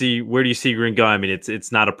do you see Grin going? I mean,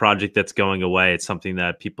 it's not a project that's going away. It's something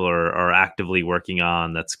that people are actively working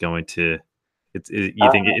on. That's going to. You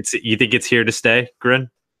think it's here to stay, Grin?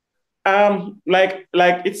 Like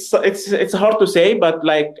it's hard to say, but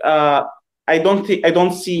like I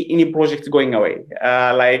don't see any project going away.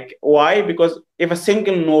 Like why? Because if a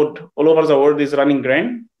single node all over the world is running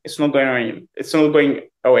Grin, it's not going away. It's not going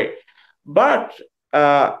away. But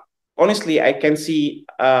honestly, I can see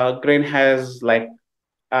Grin has like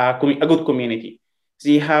a good community.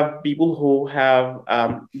 They have people who have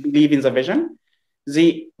believe in the vision.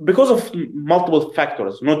 Because of multiple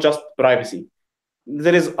factors, not just privacy.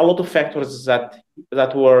 There is a lot of factors that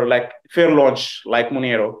were like fair launch, like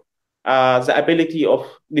Monero, the ability of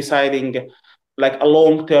deciding like a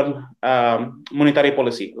long-term monetary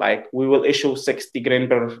policy, like we will issue 60 Grin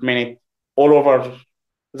per minute all over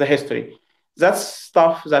the history. That's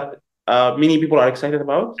stuff that many people are excited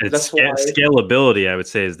about. That's why scalability, I would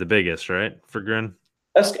say, is the biggest, right, for Grin.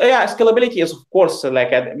 Yeah, scalability is of course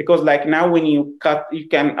because like now when you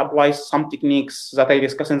can apply some techniques that I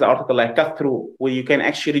discussed in the article, like cut through, where you can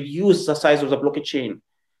actually reduce the size of the blockchain,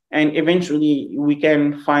 and eventually we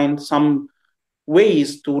can find some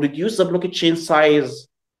ways to reduce the blockchain size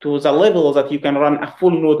to the level that you can run a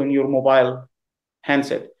full node on your mobile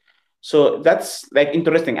handset. So that's like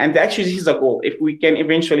interesting, and actually this is a goal. If we can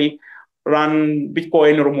eventually run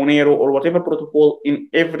Bitcoin or Monero or whatever protocol in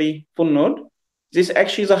every full node, this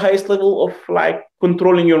actually is the highest level of like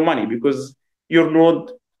controlling your money because your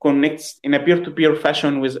node connects in a peer-to-peer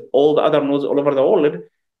fashion with all the other nodes all over the world,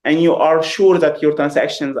 and you are sure that your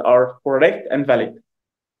transactions are correct and valid.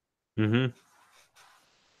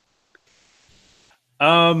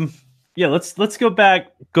 Yeah, let's go back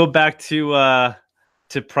to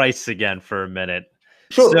price again for a minute.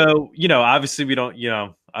 Sure. So, obviously we don't,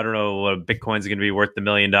 I don't know what Bitcoin's going to be worth $1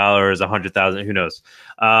 million, 100,000, who knows?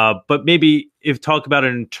 But maybe if talk about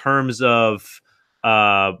it in terms of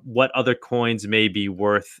what other coins may be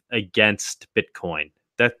worth against Bitcoin.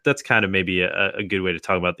 That's kind of maybe a good way to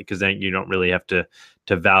talk about it, because then you don't really have to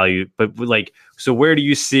value. But like, so where do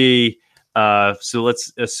you see? So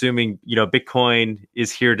let's assuming Bitcoin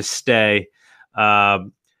is here to stay.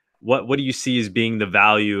 What do you see as being the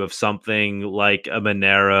value of something like a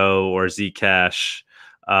Monero or Zcash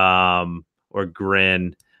or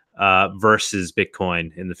Grin versus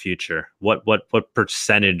Bitcoin in the future? What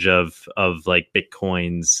percentage of like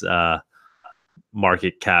Bitcoin's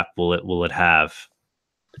market cap will it have?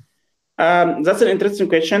 That's an interesting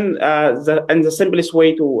question. The simplest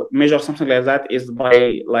way to measure something like that is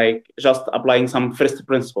by like just applying some first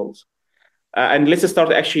principles. And let's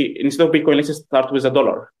start actually instead of Bitcoin, let's start with a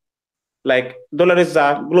dollar. Like dollar is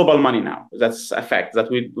a global money now. That's a fact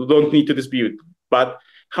that we don't need to dispute. But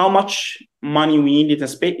how much money we need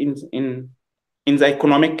in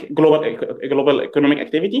the global economic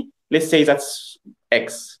activity? Let's say that's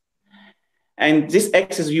X, and this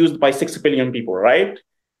X is used by 6 billion people, right?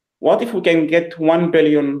 What if we can get 1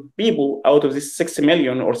 billion people out of this 6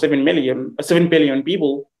 million or 7 billion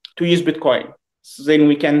people to use Bitcoin? So then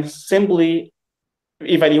we can simply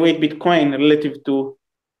evaluate Bitcoin relative to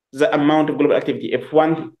the amount of global activity. If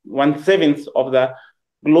one seventh of the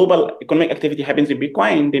global economic activity happens in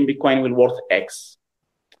Bitcoin, then Bitcoin will worth X.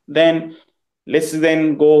 Then let's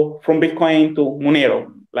go from Bitcoin to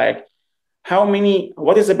Monero. Like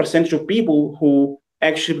what is the percentage of people who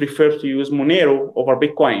actually prefer to use Monero over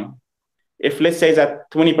Bitcoin? if let's say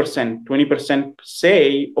that 20%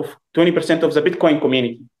 say of 20% of the Bitcoin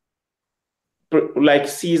community like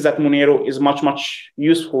sees that Monero is much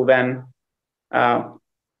useful than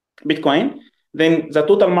Bitcoin, then the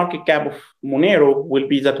total market cap of Monero will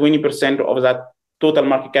be the 20% of that total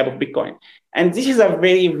market cap of Bitcoin. And this is a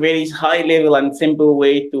very high level and simple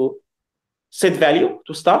way to set value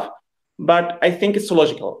to stuff, but I think it's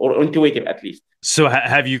logical or intuitive at least. So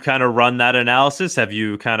have you kind of run that analysis? Have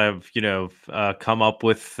you kind of, come up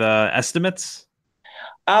with estimates?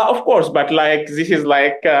 Of course, but like this is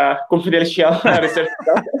like confidential research.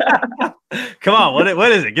 Come on,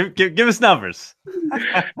 what is it? Give us numbers.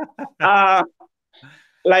 Well,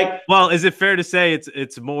 is it fair to say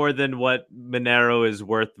it's more than what Monero is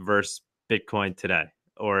worth versus Bitcoin today,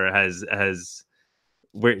 or has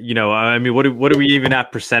where I mean, what do we even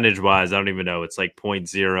at percentage wise? I don't even know. It's like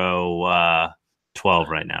 0.012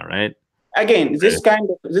 right now, right? Again, this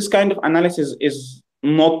kind of analysis is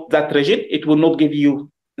not that rigid. It will not give you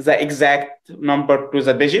the exact number to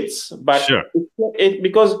the digits, but sure.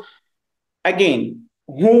 Because again,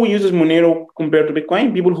 who uses Monero compared to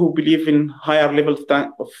Bitcoin? People who believe in higher levels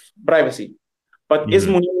of privacy. But is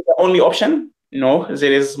Monero the only option? No,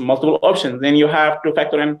 there is multiple options. Then you have to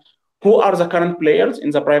factor in who are the current players in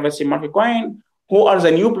the privacy market coin, who are the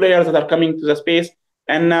new players that are coming to the space,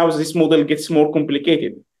 and now this model gets more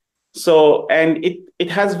complicated. So, and it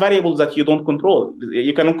has variables that you don't control.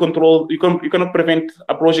 You cannot control. You cannot prevent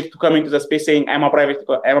a project to come into the space saying I'm a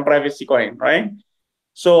privacy coin, right?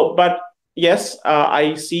 So, but yes,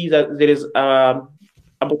 I see that there is a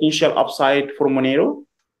potential upside for Monero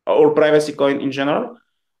or privacy coin in general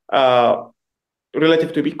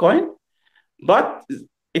relative to Bitcoin, but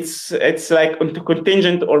it's like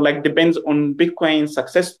contingent or like depends on Bitcoin's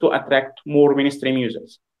success to attract more mainstream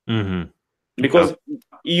users. Because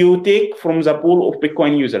you take from the pool of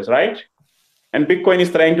Bitcoin users, right? And Bitcoin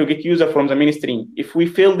is trying to get user from the mainstream. If we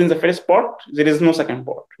failed in the first part, there is no second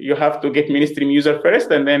part. You have to get mainstream user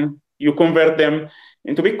first, and then you convert them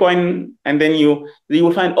into Bitcoin, and then you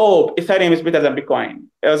will find, oh, Ethereum is better than Bitcoin.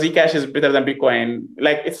 Zcash is better than Bitcoin.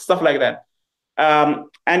 Like it's stuff like that.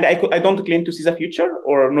 And I don't claim to see the future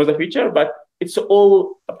or know the future, but it's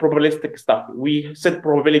all probabilistic stuff. We set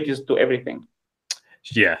probabilities to everything.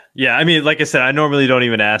 Yeah. I mean, like I said, I normally don't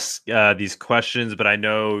even ask these questions, but I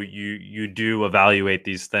know you do evaluate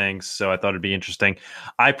these things, so I thought it'd be interesting.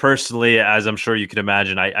 I personally, as I'm sure you can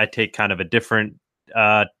imagine, I take kind of a different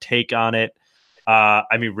take on it.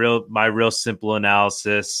 I mean, my real simple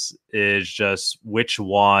analysis is just which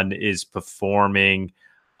one is performing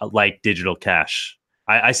like digital cash.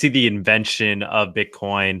 I see the invention of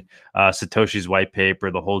Bitcoin, Satoshi's white paper,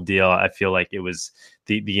 the whole deal. I feel like it was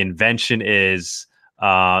the invention is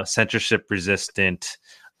censorship resistant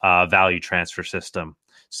value transfer system.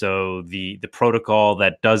 So the protocol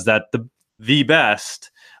that does that the best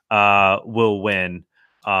will win,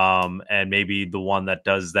 and maybe the one that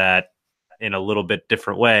does that in a little bit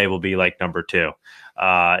different way will be like number two.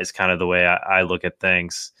 Is kind of the way I look at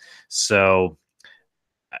things. So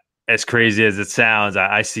as crazy as it sounds,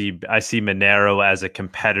 I see Monero as a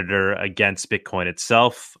competitor against Bitcoin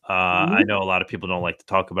itself. I know a lot of people don't like to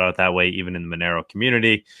talk about it that way, even in the Monero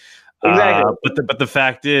community. Exactly. But the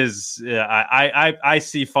fact is, I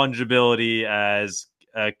see fungibility as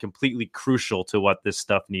completely crucial to what this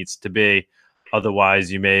stuff needs to be. Otherwise,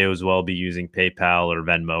 you may as well be using PayPal or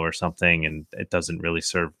Venmo or something, and it doesn't really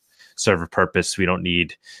serve a purpose. We don't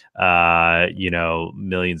need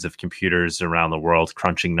millions of computers around the world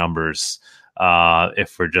crunching numbers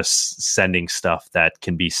if we're just sending stuff that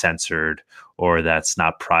can be censored or that's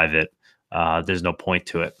not private. There's no point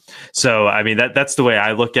to it. So I mean that's the way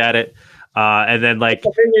I look at it. And then like it's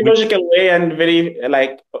a very logical way and very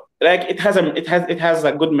like it has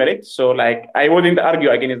a good merit. So like I wouldn't argue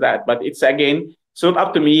against that, but it's again it's not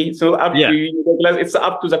up to me. It's not up to you. It's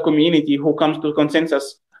up to the community who comes to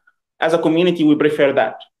consensus. As a community, we prefer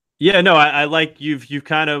that. Yeah, no, I like you've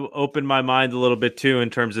kind of opened my mind a little bit too in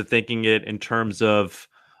terms of thinking it in terms of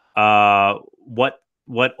what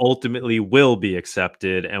ultimately will be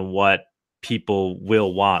accepted and what people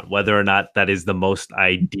will want. Whether or not that is the most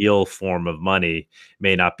ideal form of money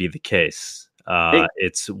may not be the case.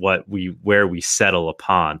 It's where we settle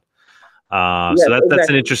upon. So that's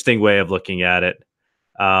an interesting way of looking at it.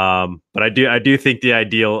 But I do think the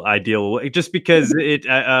ideal just because it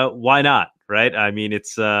why not, right? I mean,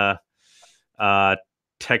 it's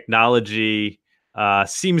technology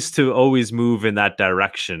seems to always move in that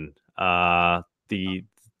direction. The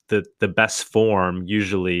best form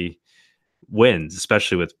usually wins,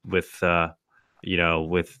 especially with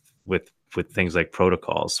with things like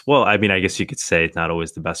protocols. Well, I mean, I guess you could say it's not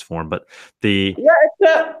always the best form, but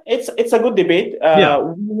yeah, it's a good debate.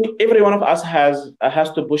 yeah. Every one of us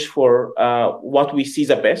has to push for what we see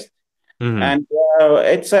the best, Hmm. and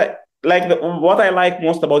it's like what I like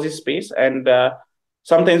most about this space, and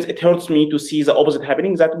sometimes it hurts me to see the opposite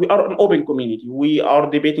happening. That we are an open community. We are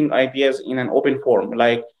debating ideas in an open forum.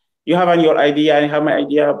 Like you have your idea, I have my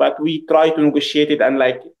idea, but we try to negotiate it and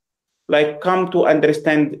like come to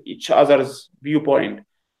understand each other's viewpoint.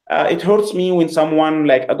 It hurts me when someone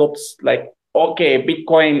like adopts like, okay,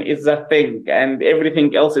 Bitcoin is a thing and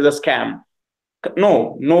everything else is a scam.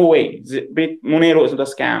 No, no way. Monero is not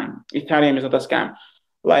a scam. Ethereum is not a scam.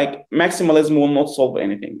 Like maximalism will not solve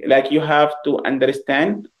anything. Like you have to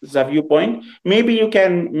understand the viewpoint. Maybe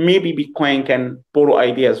Bitcoin can borrow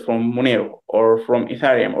ideas from Monero or from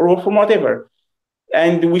Ethereum or from whatever,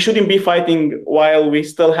 and we shouldn't be fighting while we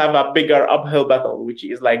still have a bigger uphill battle, which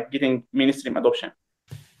is like getting mainstream adoption.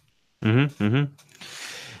 Mm-hmm, mm-hmm.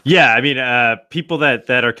 Yeah, I mean, people that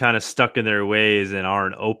are kind of stuck in their ways and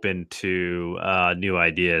aren't open to new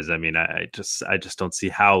ideas. I mean, I just don't see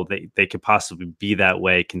how they could possibly be that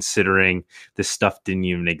way, considering this stuff didn't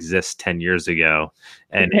even exist 10 years ago,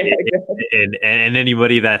 and and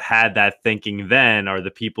anybody that had that thinking then are the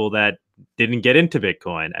people that didn't get into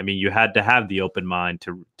Bitcoin. I mean, you had to have the open mind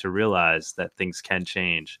to realize that things can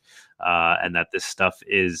change, and that this stuff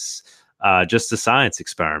is just a science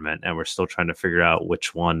experiment, and we're still trying to figure out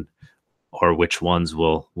which one or which ones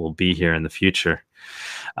will be here in the future.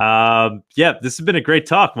 Yeah, this has been a great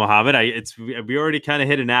talk, Mohammed. We already kind of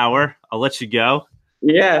hit an hour. I'll let you go.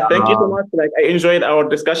 Yeah, thank you so much. Like I enjoyed our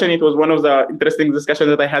discussion. It was one of the interesting discussions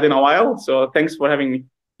that I had in a while. So thanks for having me.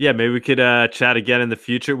 Yeah, maybe we could chat again in the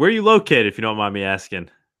future. Where are you located, if you don't mind me asking?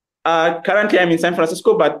 Currently, I'm in San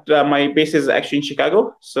Francisco, but my base is actually in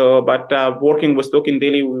Chicago. So, but working with Token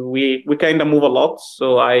Daily, we kind of move a lot.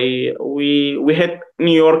 So we hit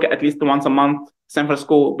New York at least once a month, San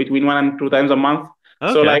Francisco between 1 and 2 times a month.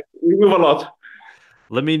 Okay. So like we move a lot.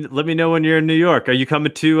 Let me know when you're in New York. Are you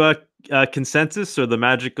coming to Consensus or the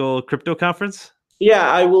Magical Crypto Conference? Yeah,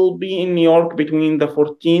 I will be in New York between the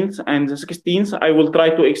 14th and the 16th. I will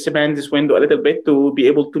try to expand this window a little bit to be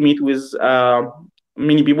able to meet with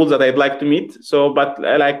many people that I'd like to meet. So, but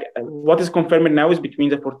like what is confirmed now is between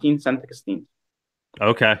the 14th and 16th.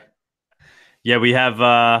 Okay. Yeah, we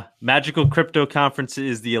have Magical Crypto Conference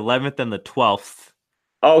is the 11th and the 12th.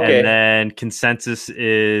 Okay. And then Consensus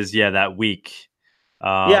is, that week.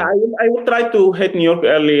 Yeah, I will try to hit New York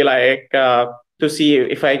early, like to see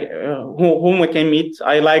if I whom I can meet.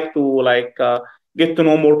 I like to like get to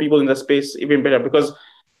know more people in the space even better, because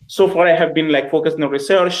so far I have been like focused on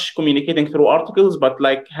research, communicating through articles, but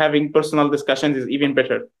like having personal discussions is even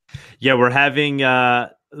better. Yeah, we're having the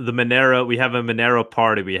Monero. We have a Monero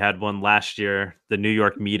party. We had one last year. The New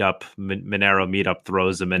York meetup, Monero meetup,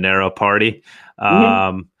 throws a Monero party.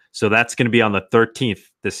 So that's going to be on the 13th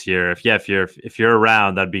this year. If you're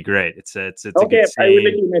around, that'd be great. It's okay. A good I will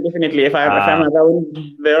let you know definitely. If I'm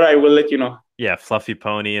around there, I will let you know. Yeah, Fluffy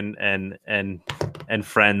Pony and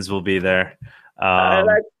friends will be there.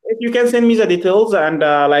 Like if you can send me the details, and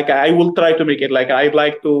like I will try to make it. Like I'd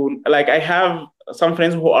like to, like I have some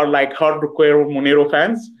friends who are like hardcore Monero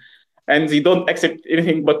fans, and they don't accept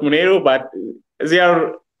anything but Monero, but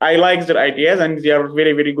I like their ideas, and they are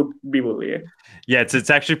very, very good people. Yeah. Yeah, it's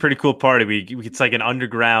actually a pretty cool party. It's like an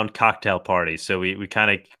underground cocktail party. So we kind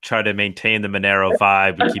of try to maintain the Monero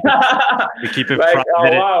vibe. We keep it like,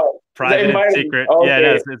 private and secret. Okay. Yeah,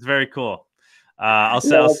 no, it's very cool. I'll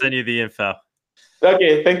send you the info.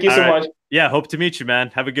 Okay, thank you so much. Yeah, hope to meet you, man.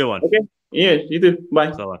 Have a good one. Okay, yeah, you too.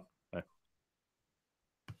 Bye. So long.